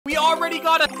already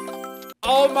got a...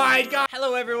 Oh my god.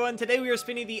 Hello everyone. Today we are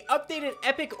spinning the updated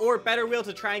epic or better wheel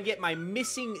to try and get my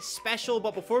missing special.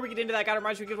 But before we get into that, I gotta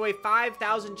remind you, we give away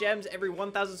 5,000 gems every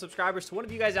 1,000 subscribers to one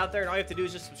of you guys out there. And all you have to do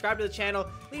is just subscribe to the channel.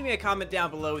 Leave me a comment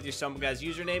down below with your Stumble Guys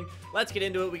username. Let's get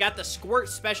into it. We got the Squirt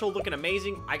special looking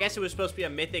amazing. I guess it was supposed to be a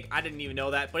mythic. I didn't even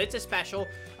know that, but it's a special.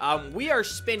 We are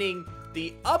spinning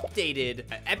the updated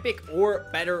epic or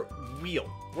better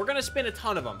wheel. We're gonna spin a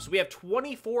ton of them. So we have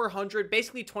 2,400,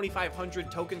 basically 2,500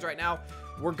 tokens right now.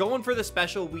 We're going for the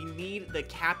special. We need the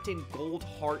Captain Gold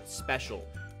Heart special.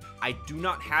 I do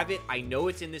not have it. I know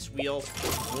it's in this wheel.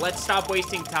 Let's stop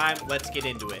wasting time. Let's get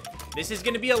into it. This is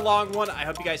gonna be a long one. I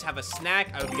hope you guys have a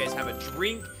snack. I hope you guys have a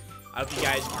drink. I hope you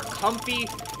guys are comfy.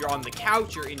 You're on the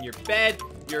couch, you're in your bed,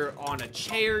 you're on a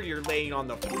chair, you're laying on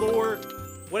the floor.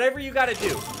 Whatever you gotta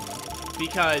do,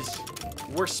 because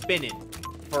we're spinning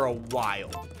for a while.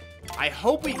 I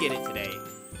hope we get it today.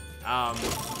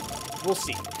 We'll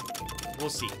see. We'll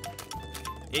see.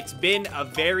 It's been a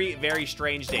very, very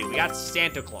strange day. We got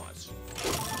Santa Claus.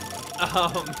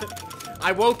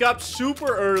 I woke up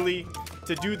super early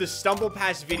to do the Stumble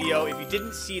Pass video. If you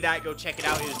didn't see that, go check it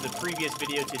out. It was the previous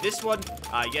video to this one.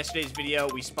 Yesterday's video,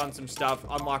 we spun some stuff,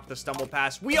 unlocked the Stumble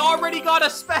Pass. We already got a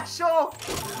special!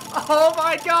 Oh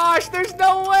my gosh, there's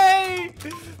no way!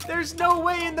 There's no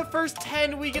way in the first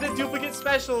 10 we get a duplicate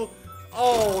special.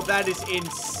 Oh, that is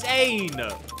insane.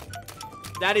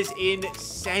 That is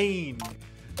insane.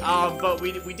 But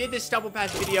we did this Stumble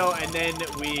Pass video, and then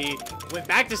we went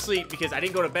back to sleep because I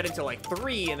didn't go to bed until like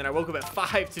 3, and then I woke up at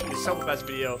 5 to do the Stumble Pass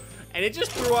video, and it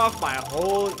just threw off my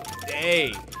whole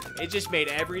day. It just made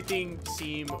everything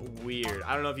seem weird.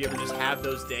 I don't know if you ever just have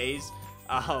those days,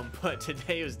 but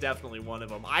today was definitely one of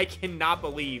them. I cannot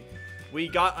believe we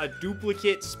got a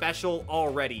duplicate special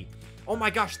already. Oh my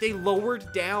gosh, they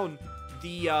lowered down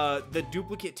the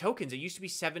duplicate tokens. It used to be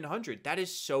 700. That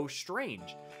is so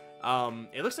strange.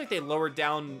 It looks like they lowered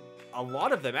down a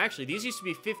lot of them, actually. These used to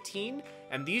be 15,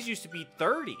 and these used to be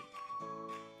 30.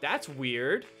 That's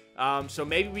weird. So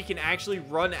maybe we can actually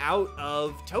run out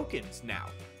of tokens now.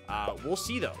 We'll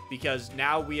see, though, because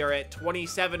now we are at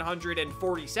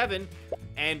 2,747,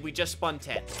 and we just spun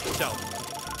 10. So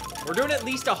we're doing at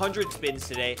least 100 spins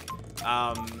today.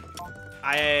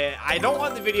 I don't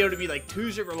want the video to be like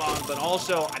too super long, but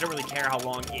also I don't really care how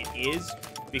long it is,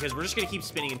 because we're just going to keep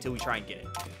spinning until we try and get it.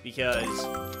 Because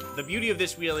the beauty of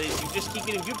this wheel is you just keep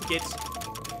getting duplicates,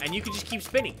 and you can just keep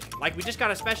spinning. Like, we just got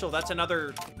a special. That's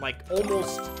another, like,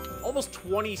 almost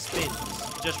 20 spins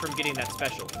just from getting that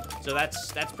special. So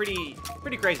that's pretty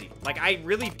crazy. Like, I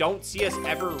really don't see us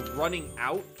ever running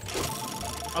out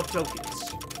of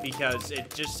tokens, because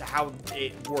it just how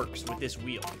it works with this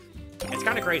wheel. It's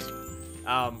kind of crazy.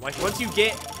 Like, once you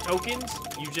get tokens,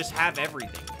 you just have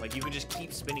everything. Like, you can just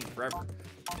keep spinning forever.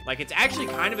 Like, it's actually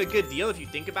kind of a good deal if you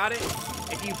think about it.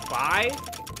 If you buy,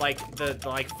 like, the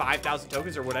 5,000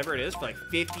 tokens or whatever it is for, like,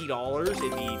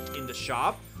 $50 in the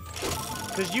shop,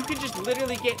 because you can just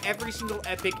literally get every single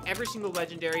epic, every single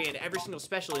legendary, and every single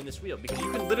special in this wheel, because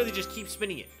you can literally just keep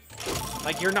spinning it.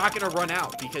 Like, you're not going to run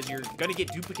out, because you're going to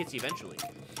get duplicates eventually.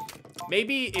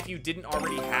 Maybe if you didn't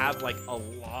already have, like, a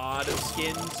lot of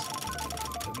skins,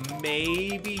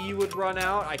 maybe you would run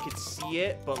out. I could see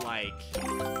it, but, like,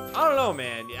 I don't know,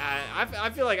 man. I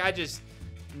feel like I just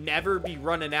never be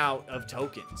running out of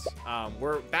tokens.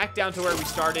 We're back down to where we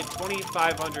started,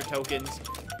 2,500 tokens.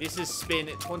 This is spin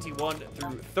 21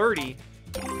 through 30.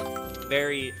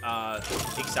 Very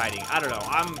exciting. I don't know.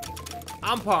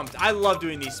 I'm pumped. I love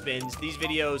doing these spins. These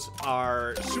videos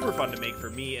are super fun to make for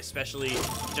me, especially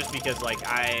just because, like,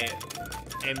 I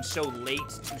am so late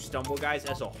to Stumble Guys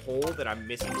as a whole that I'm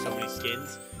missing so many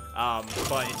skins.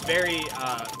 But it's very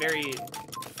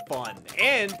fun,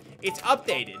 and it's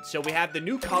updated. So we have the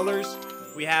new colors,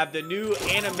 we have the new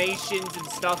animations and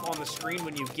stuff on the screen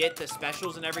when you get the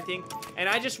specials and everything. And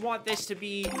I just want this to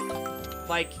be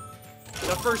like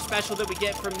the first special that we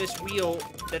get from this wheel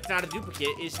that's not a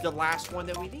duplicate is the last one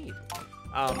that we need.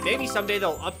 Maybe someday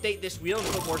they'll update this wheel and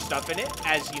put more stuff in it,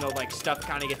 as, you know, like, stuff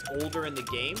kind of gets older in the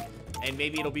game, and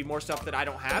maybe it'll be more stuff that I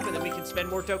don't have, and then we can spend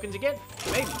more tokens again.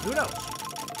 Maybe. Who knows?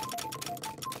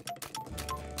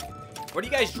 What are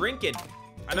you guys drinking?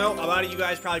 I know a lot of you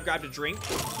guys probably grabbed a drink.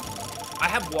 I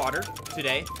have water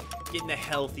today. Getting the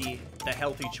healthy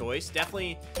choice.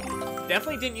 Definitely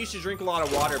didn't used to drink a lot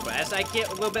of water, but as I get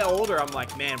a little bit older, I'm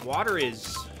like, man, water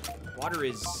is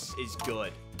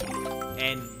good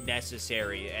and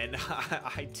necessary, and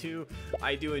I do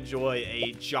enjoy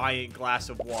a giant glass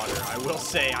of water. I will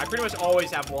say, I pretty much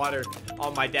always have water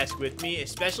on my desk with me,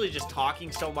 especially just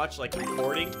talking so much, like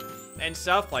recording and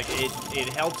stuff. Like, it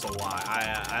helps a lot.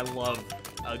 I love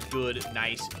a good,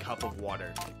 nice cup of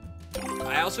water.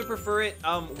 I also prefer it,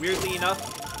 weirdly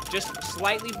enough, just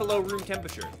slightly below room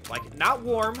temperature. Like, not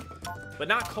warm, but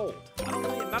not cold.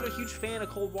 I'm not a huge fan of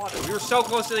cold water. We were so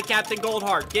close to the Captain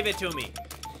Goldheart. Give it to me.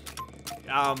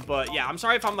 But yeah, I'm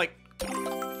sorry if I'm like...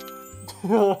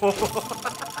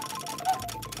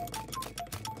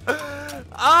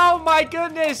 Oh my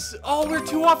goodness. Oh, we're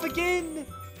 2 off again.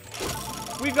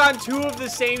 We've gotten 2 of the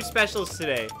same specials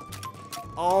today.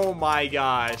 Oh my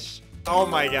gosh. Oh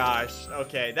my gosh.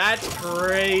 Okay, that's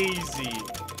crazy.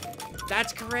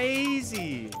 That's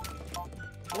crazy.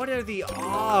 What are the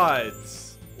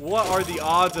odds? What are the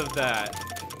odds of that?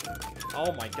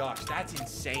 Oh my gosh, that's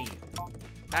insane.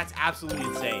 That's absolutely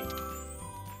insane.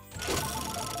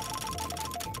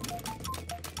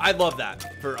 I love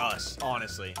that for us,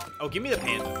 honestly. Oh, give me the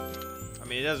panda. I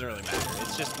mean, it doesn't really matter.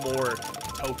 It's just more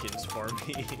tokens for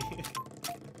me.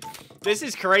 This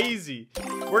is crazy.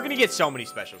 We're going to get so many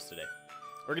specials today.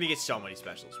 We're going to get so many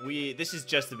specials. This is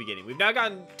just the beginning. We've now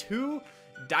gotten 2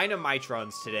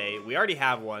 Dynamitrons today. We already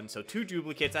have 1, so 2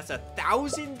 duplicates. That's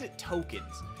 1,000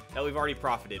 tokens that we've already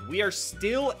profited. We are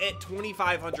still at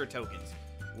 2,500 tokens.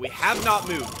 We have not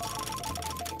moved.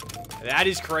 That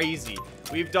is crazy.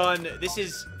 We've done, this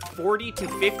is 40 to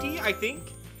 50, I think,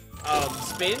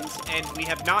 spins, and we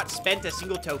have not spent a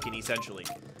single token, essentially.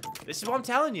 This is what I'm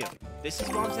telling you. This is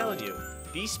what I'm telling you.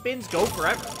 These spins go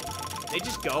forever. They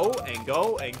just go and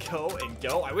go and go and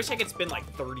go. I wish I could spin like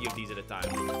 30 of these at a time.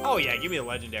 Oh, yeah, give me the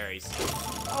legendaries.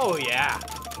 Oh, yeah.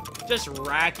 Just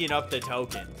racking up the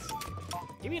tokens.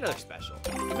 Give me another special.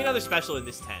 Give me another special in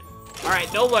this 10. All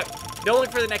right, no look. No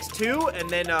look for the next 2, and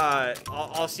then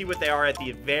I'll see what they are at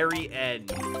the very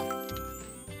end.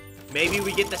 Maybe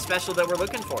we get the special that we're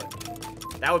looking for.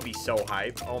 That would be so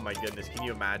hype. Oh my goodness, can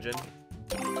you imagine?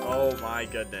 Oh my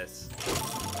goodness.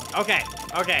 Okay,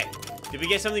 okay. Did we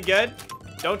get something good?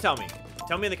 Don't tell me.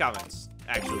 Tell me in the comments,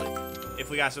 actually, if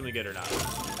we got something good or not.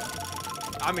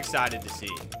 I'm excited to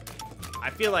see. I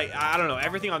feel like, I don't know,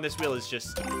 everything on this wheel is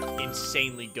just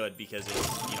insanely good because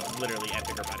it's, you know, literally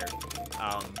epic or better.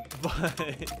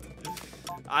 But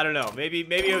I don't know. Maybe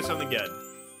it was something good.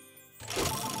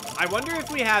 I wonder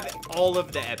if we have all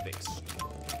of the epics.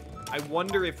 I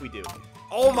wonder if we do.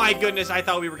 Oh my goodness, I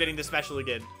thought we were getting the special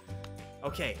again.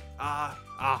 Okay.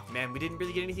 Man, we didn't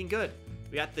really get anything good.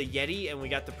 We got the Yeti and we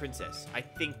got the Princess. I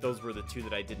think those were the 2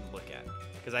 that I didn't look at.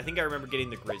 Because I think I remember getting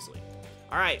the Grizzly.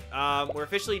 All right, we're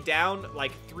officially down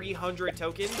like 300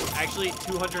 tokens. Actually,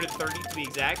 230 to be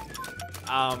exact.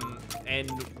 And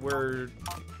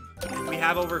we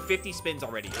have over 50 spins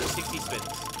already, or 60 spins.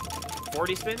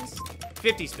 40 spins?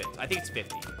 50 spins. I think it's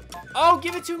 50. Oh,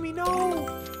 give it to me.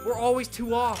 No. We're always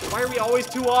 2 off. Why are we always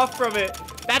 2 off from it?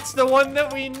 That's the one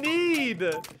that we need.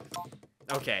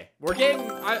 Okay, we're getting...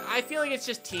 I feel like it's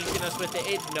just teasing us with it.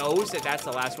 It knows that that's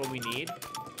the last one we need.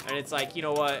 And it's like, you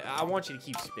know what? I want you to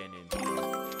keep spinning. You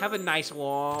know? Have a nice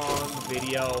long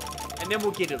video. And then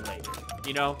we'll get it later.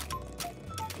 You know?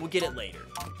 We'll get it later.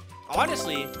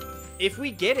 Honestly, if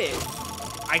we get it,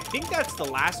 I think that's the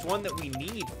last one that we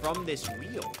need from this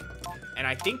wheel. And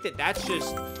I think that that's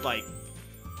just, like,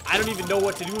 I don't even know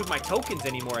what to do with my tokens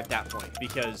anymore at that point.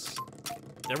 Because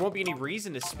there won't be any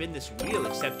reason to spin this wheel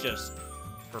except just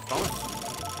for fun.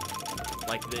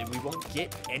 Like, we won't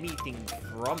get anything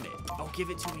from it. Oh, give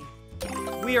it to me.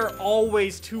 We are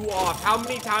always 2 off. How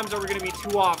many times are we going to be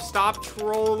 2 off? Stop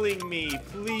trolling me,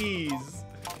 please.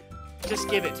 Just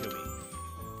give it to me.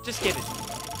 Just give it to me.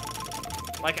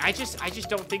 Like, I just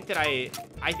don't think that I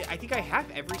think I have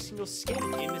every single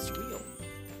skin in this wheel.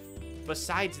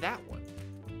 Besides that one.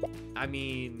 I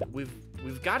mean, we've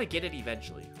got to get it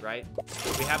eventually, right?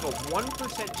 We have a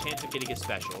 1% chance of getting a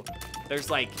special. There's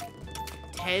like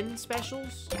 10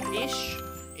 specials-ish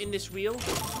in this wheel.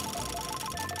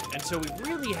 And so we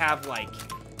really have like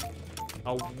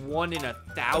a 1 in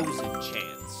 1,000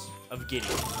 chance of getting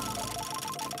it.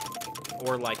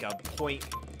 Or like a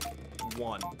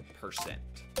 0.1%.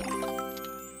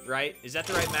 Right? Is that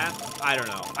the right math? I don't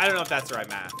know. I don't know if that's the right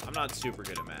math. I'm not super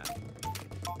good at math.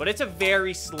 But it's a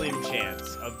very slim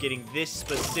chance of getting this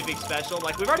specific special.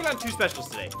 Like, we've already gotten 2 specials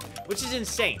today, which is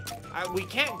insane. We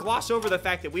can't gloss over the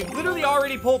fact that we've literally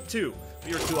already pulled 2.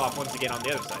 We were 2 off once again on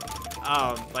the other side.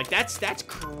 Like, that's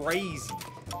crazy.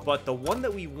 But the one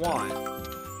that we want,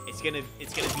 it's gonna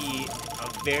be a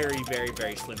very, very,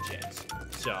 very slim chance.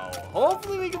 So,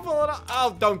 hopefully we can pull it off.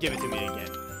 Oh, don't give it to me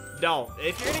again. Don't.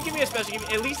 If you're gonna give me a special, give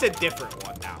me at least a different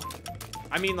one now.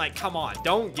 I mean, like, come on.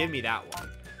 Don't give me that one.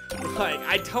 Like,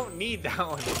 I don't need that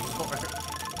one anymore.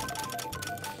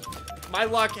 My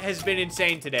luck has been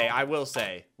insane today, I will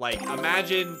say. Like,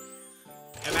 imagine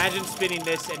Imagine spinning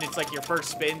this, and it's like your first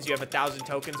spins. You have 1,000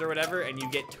 tokens or whatever, and you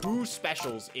get 2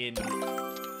 specials in,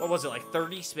 what was it, like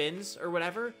 30 spins or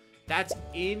whatever? That's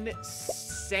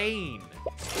insane.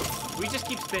 We just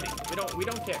keep spinning. We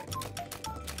don't care.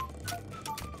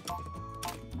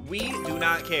 We do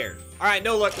not care. All right,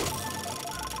 no look.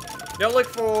 No look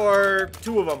for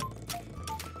 2 of them.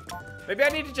 Maybe I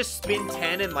need to just spin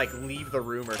 10 and like leave the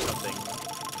room or something.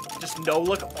 Just no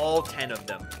look all 10 of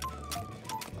them.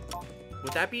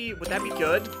 Would that be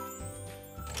good?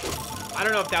 I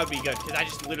don't know if that would be good, because I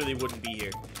just literally wouldn't be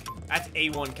here. That's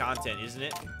A1 content, isn't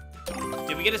it?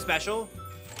 Did we get a special?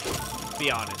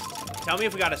 Be honest. Tell me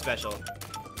if we got a special.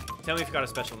 Tell me if we got a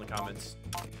special in the comments.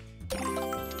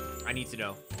 I need to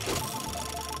know.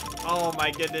 Oh my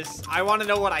goodness. I want to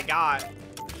know what I got.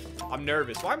 I'm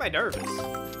nervous. Why am I nervous?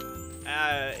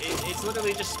 It's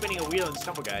literally just spinning a wheel and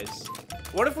stumble, guys.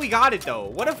 What if we got it, though?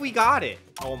 What if we got it?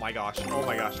 Oh my gosh. Oh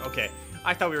my gosh. Okay.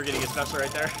 I thought we were getting a special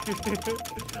right there.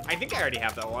 I think I already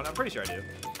have that one. I'm pretty sure I do.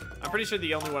 I'm pretty sure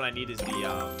the only one I need is the,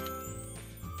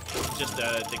 just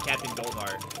the Captain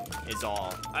Goldheart is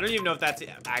all. I don't even know if that's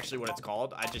actually what it's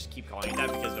called. I just keep calling it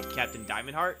that because of Captain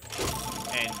Diamondheart.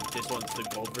 And this one's the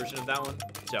gold version of that one.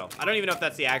 So, I don't even know if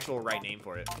that's the actual right name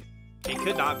for it. It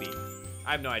could not be.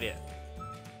 I have no idea.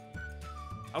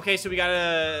 Okay, so we got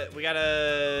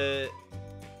a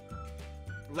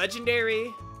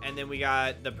legendary, and then we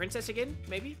got the princess again,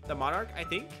 maybe the monarch. I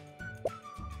think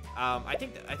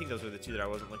those were the 2 that I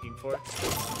wasn't looking for.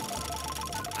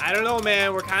 I don't know,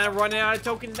 man. We're kind of running out of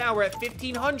tokens now. We're at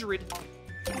 1,500.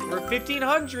 We're at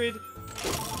 1,500.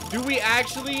 Do we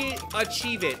actually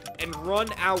achieve it and run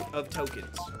out of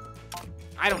tokens?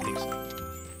 I don't think so.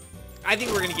 I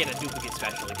think we're gonna get a duplicate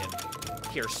special again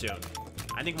here soon.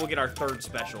 I think we'll get our 3rd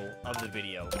special of the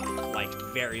video, like,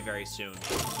 very, very soon.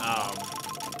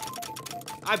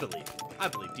 I believe.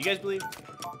 Do you guys believe?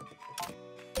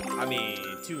 I mean,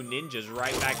 2 ninjas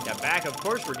right back to back. Of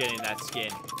course we're getting that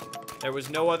skin. There was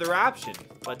no other option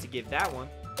but to give that one.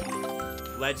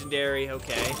 Legendary,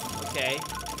 okay. Okay.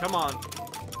 Come on.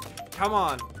 Come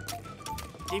on.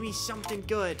 Give me something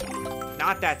good.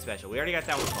 Not that special. We already got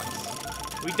that one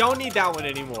twice. We don't need that one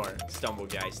anymore, Stumble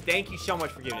guys. Thank you so much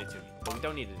for giving it to me. But we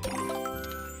don't need it anymore.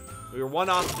 We were 1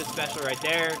 off the special right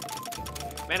there.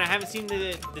 Man, I haven't seen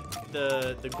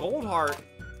the gold heart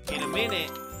in a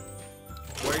minute.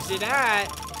 Where's it at?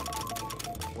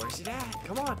 Where's it at?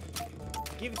 Come on.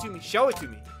 Give it to me. Show it to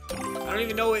me. I don't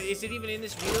even know. Is it even in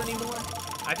this wheel anymore?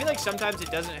 I feel like sometimes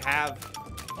it doesn't have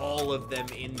all of them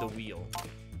in the wheel.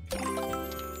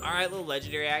 All right, little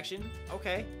legendary action.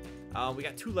 Okay. We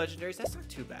got 2 legendaries. That's not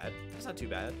too bad. That's not too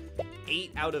bad.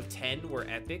 8 out of 10 were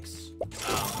epics. And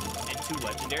 2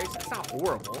 legendaries. That's not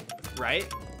horrible, right?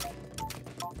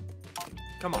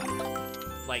 Come on.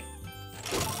 Like,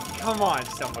 come on,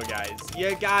 Stumble guys.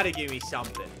 You gotta give me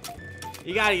something.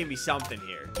 You gotta give me something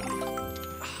here.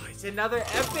 Oh, it's another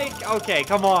epic. Okay,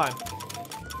 come on.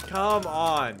 Come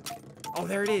on. Oh,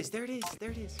 there it is. There it is.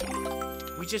 There it is.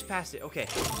 We just passed it. Okay.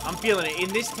 I'm feeling it. In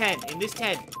this 10. In this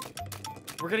 10.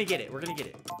 We're gonna get it. We're gonna get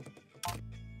it.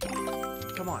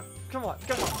 Come on. Come on.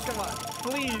 Come on. Come on.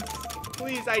 Please.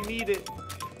 Please, I need it.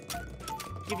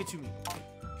 Give it to me.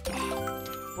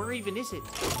 Where even is it?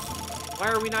 Why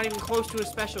are we not even close to a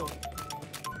special?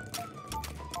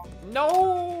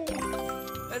 No!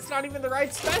 That's not even the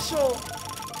right special.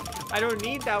 I don't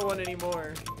need that one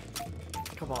anymore.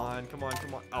 Come on, come on,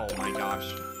 come on. Oh my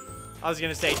gosh. I was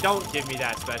gonna say, don't give me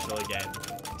that special again.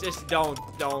 Just don't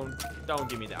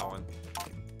give me that one.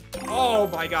 Oh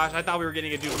my gosh, I thought we were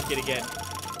getting a duplicate again.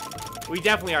 We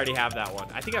definitely already have that one.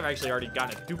 I think I've actually already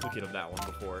gotten a duplicate of that one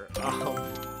before.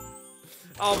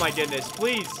 Oh my goodness,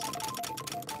 please.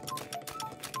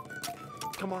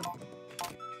 Come on.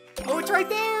 Oh, it's right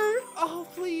there. Oh,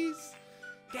 please.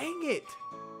 Dang it.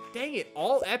 Dang it.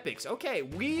 All epics. Okay,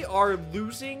 we are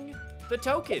losing the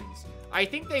tokens. I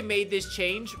think they made this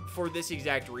change for this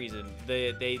exact reason.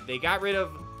 They got rid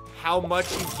of how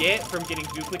much you get from getting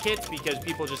duplicates because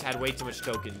people just had way too much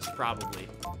tokens, probably.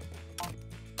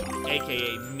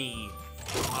 AKA me.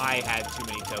 I had too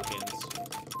many tokens.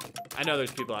 I know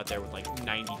there's people out there with like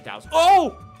 90,000.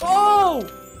 Oh! Oh!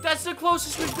 That's the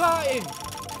closest we've gotten.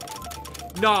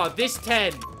 Nah, this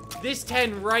 10. This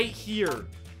 10 right here.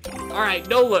 All right,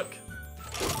 no look.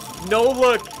 No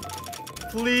look.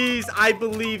 Please, I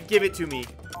believe, give it to me.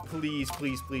 Please,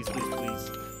 please, please, please, please.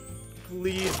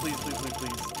 Please, please, please, please,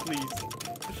 please, please.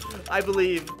 I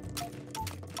believe.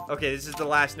 Okay, this is the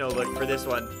last no look for this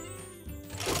one.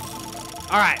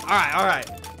 All right, all right, all right.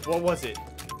 What was it?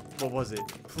 What was it?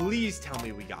 Please tell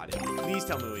me we got it. Please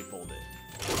tell me we pulled it.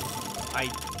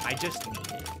 I just need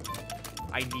it.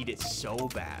 I need it so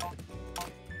bad.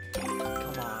 Come on,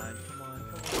 come on, come on,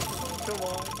 come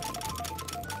on.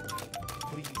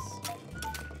 Please.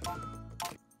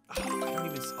 Oh, I don't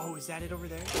even. Oh, is that it over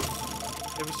there?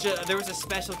 There was a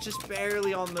special just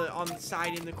barely on the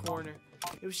side in the corner.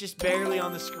 It was just barely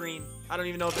on the screen. I don't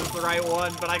even know if it was the right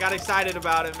one, but I got excited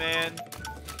about it, man.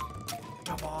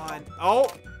 Come on. Oh.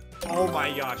 Oh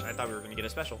my gosh. I thought we were going to get a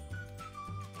special.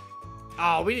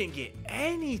 Oh, we didn't get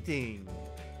anything.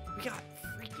 We got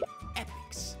freaking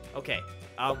epics. Okay.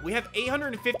 We have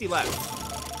 850 left.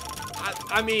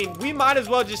 I mean, we might as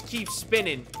well just keep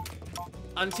spinning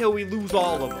until we lose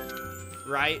all of them,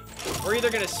 right? We're either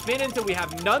going to spin until we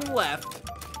have none left,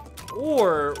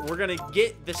 or we're going to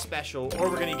get the special, or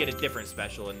we're going to get a different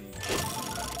special and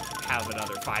have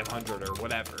another 500 or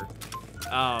whatever.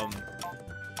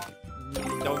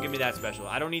 Don't give me that special.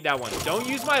 I don't need that one. Don't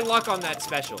use my luck on that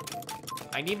special.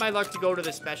 I need my luck to go to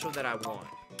the special that I want.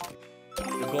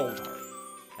 The gold heart.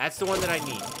 That's the one that I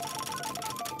need.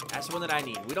 That's the one that I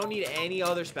need. We don't need any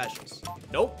other specials.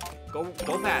 Nope. Go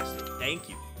past it. Thank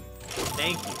you.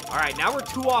 Thank you. All right, now we're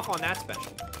 2 off on that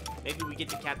special. Maybe we get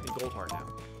to Captain Goldheart now.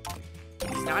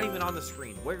 He's not even on the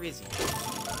screen. Where is he?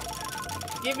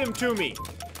 Give him to me.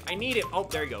 I need it. Oh,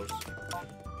 there he goes.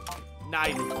 Not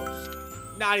even close.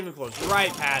 Not even close.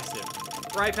 Right past him.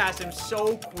 Right past him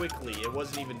so quickly. It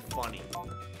wasn't even funny.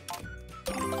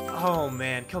 Oh,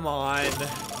 man. Come on.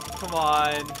 Come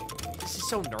on. This is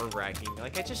so nerve-wracking.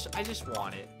 Like, I just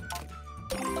want it.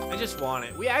 I just want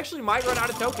it. We actually might run out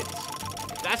of tokens.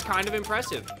 That's kind of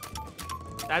impressive.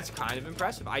 That's kind of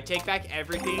impressive. I take back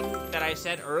everything that I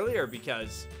said earlier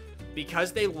because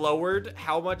they lowered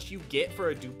how much you get for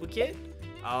a duplicate.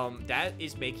 That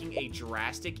is making a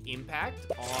drastic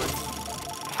impact on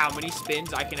how many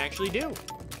spins I can actually do.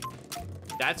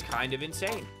 That's kind of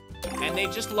insane. And they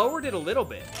just lowered it a little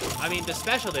bit. I mean, the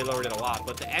special, they lowered it a lot,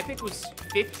 but the epic was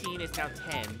 15, it's now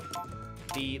 10.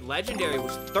 The legendary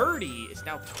was 30, it's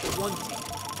now 20.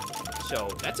 So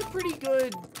that's a pretty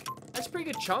good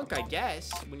chunk, I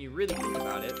guess, when you really think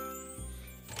about it.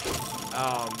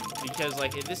 Because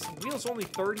like this wheel's only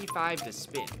 35 to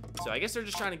spin. So I guess they're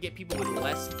just trying to get people with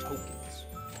less tokens.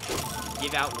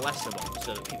 Give out less of them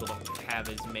so that people don't have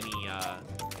as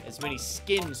many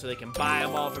skins so they can buy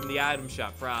them all from the item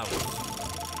shop, probably.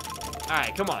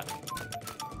 Alright, come on.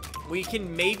 We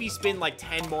can maybe spin like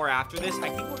 10 more after this. I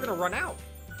think we're gonna run out.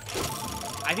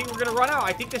 I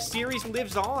think the series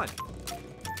lives on.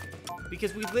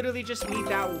 Because we literally just need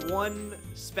that one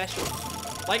special.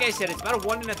 Like I said, it's about a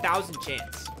 1 in 1,000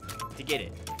 chance to get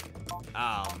it.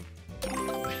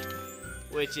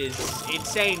 Which is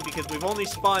insane because we've only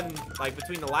spun, like,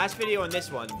 between the last video and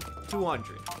this one,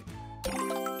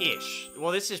 200-ish.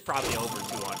 Well, this is probably over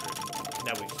 200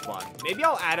 that we've spun. Maybe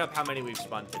I'll add up how many we've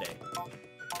spun today.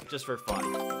 Just for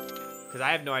fun. Because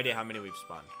I have no idea how many we've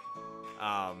spun.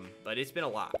 But it's been a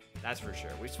lot. That's for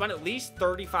sure. We've spun at least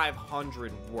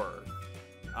 3,500 worth.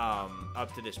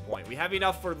 Up to this point. We have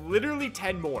enough for literally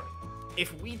 10 more.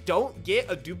 If we don't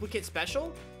get a duplicate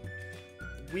special,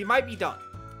 we might be done.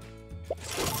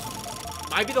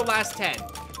 Might be the last 10.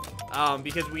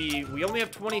 Because we only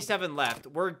have 27 left.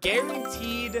 We're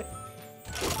guaranteed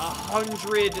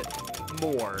 100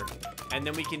 more. And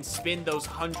then we can spin those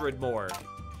 100 more.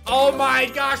 Oh my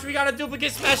gosh, we got a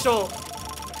duplicate special.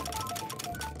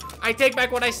 I take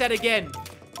back what I said again.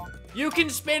 You can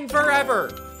spin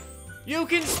forever. You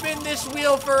can spin this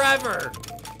wheel forever.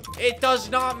 It does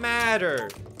not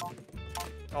matter.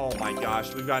 Oh my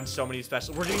gosh, we've gotten so many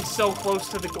specials. We're getting so close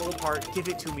to the gold heart. Give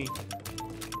it to me.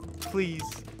 Please.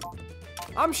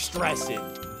 I'm stressing.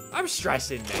 I'm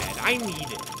stressing, man. I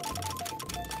need it.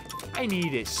 I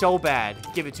need it so bad.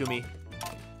 Give it to me.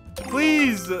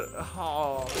 Please.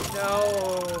 Oh,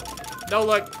 no. No,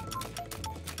 look.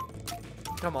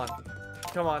 Come on.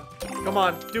 Come on. Come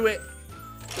on. Do it.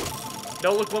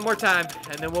 No, look one more time,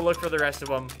 and then we'll look for the rest of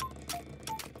them.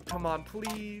 Come on,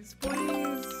 please.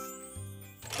 Please.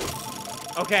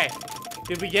 Okay.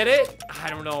 Did we get it?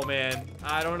 I don't know, man.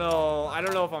 I don't know. I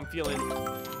don't know if I'm feeling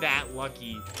that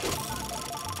lucky.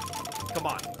 Come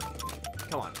on.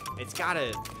 Come on. It's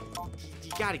gotta...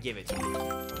 You gotta give it to me.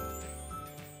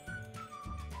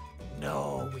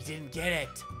 No, we didn't get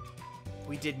it.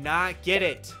 We did not get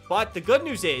it. But the good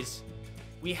news is,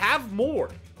 we have more.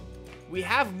 We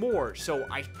have more. So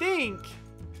I think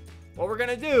what we're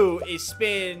gonna do is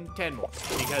spin 10 more.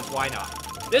 Because why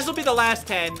not? This will be the last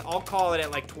 10. I'll call it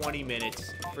at like 20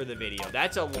 minutes for the video.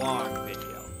 That's a long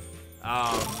video.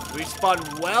 We've spun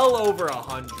well over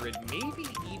 100. Maybe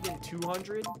even even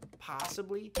 200,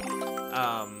 possibly. It's kind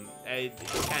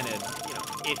of, you know,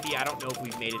 iffy. I don't know if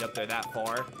we've made it up there that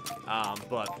far.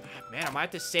 But man, I might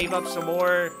have to save up some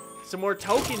more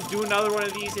tokens, do another one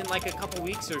of these in like a couple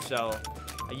weeks or so.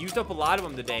 I used up a lot of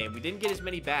them today, and we didn't get as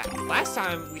many back. Last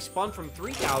time, we spun from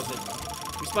 3,000.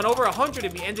 We spun over 100,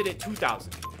 and we ended at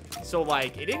 2,000. So,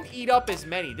 like, it didn't eat up as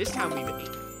many. This time, we've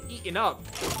eaten up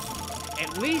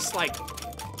at least, like,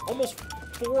 almost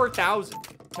 4,000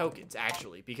 tokens,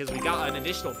 actually, because we got an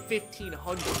additional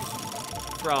 1,500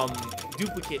 from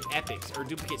duplicate epics, or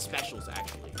duplicate specials,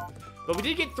 actually. But we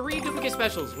did get 3 duplicate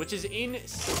specials, which is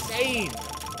insane.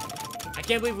 I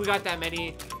can't believe we got that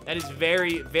many. That is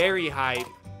very, very hype.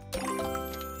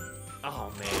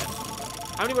 Oh, man.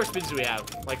 How many more spins do we have?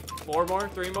 Like 4 more?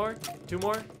 3 more? 2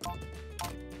 more?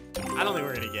 I don't think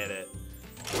we're going to get it.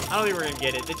 I don't think we're going to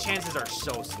get it. The chances are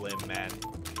so slim, man.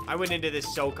 I went into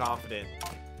this so confident.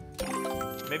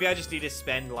 Maybe I just need to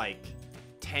spend like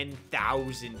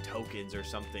 10,000 tokens or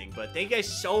something. But thank you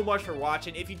guys so much for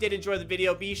watching. If you did enjoy the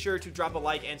video, be sure to drop a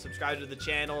like and subscribe to the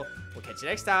channel. We'll catch you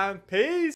next time. Peace!